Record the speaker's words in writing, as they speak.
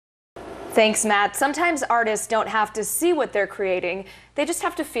Thanks, Matt. Sometimes artists don't have to see what they're creating, they just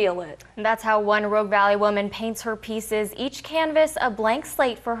have to feel it. And that's how one Rogue Valley woman paints her pieces, each canvas a blank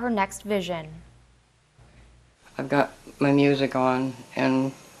slate for her next vision. I've got my music on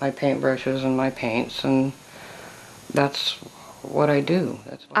and my paintbrushes and my paints, and that's what I do.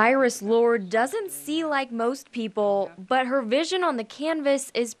 Iris Lord doesn't see like most people, but her vision on the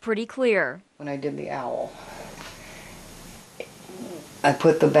canvas is pretty clear. When I did the owl, I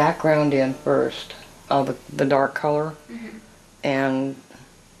put the background in first, the dark color, and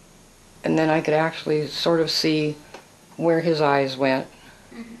then I could actually sort of see where his eyes went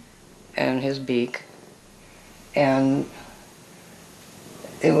and his beak, and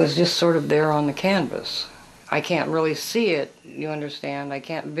it was just sort of there on the canvas. I can't really see it, you understand, I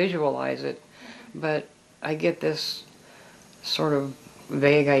can't visualize it, but I get this sort of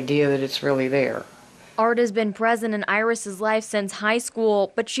vague idea that it's really there. Art has been present in Iris's life since high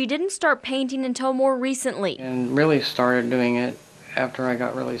school, but she didn't start painting until more recently. And really started doing it after I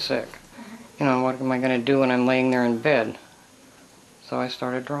got really sick. You know, what am I going to do when I'm laying there in bed? So I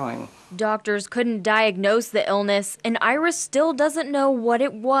started drawing. Doctors couldn't diagnose the illness, and Iris still doesn't know what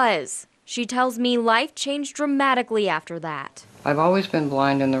it was. She tells me life changed dramatically after that. I've always been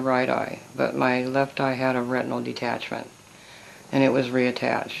blind in the right eye, but my left eye had a retinal detachment, and it was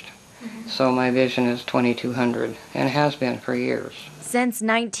reattached. So my vision is 2200, and has been for years. Since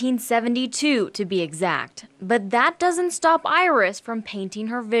 1972, to be exact. But that doesn't stop Iris from painting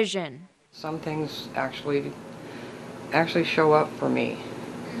her vision. Some things actually show up for me.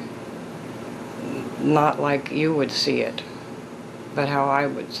 Not like you would see it, but how I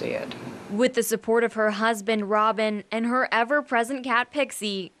would see it. With the support of her husband, Robin, and her ever-present cat,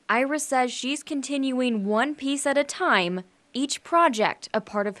 Pixie, Iris says she's continuing one piece at a time, each project a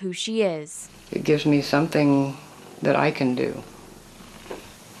part of who she is. It gives me something that I can do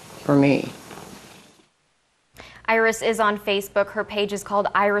for me. Iris is on Facebook. Her page is called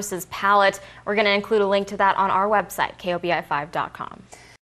Iris's Palette. We're going to include a link to that on our website, KOBI5.com.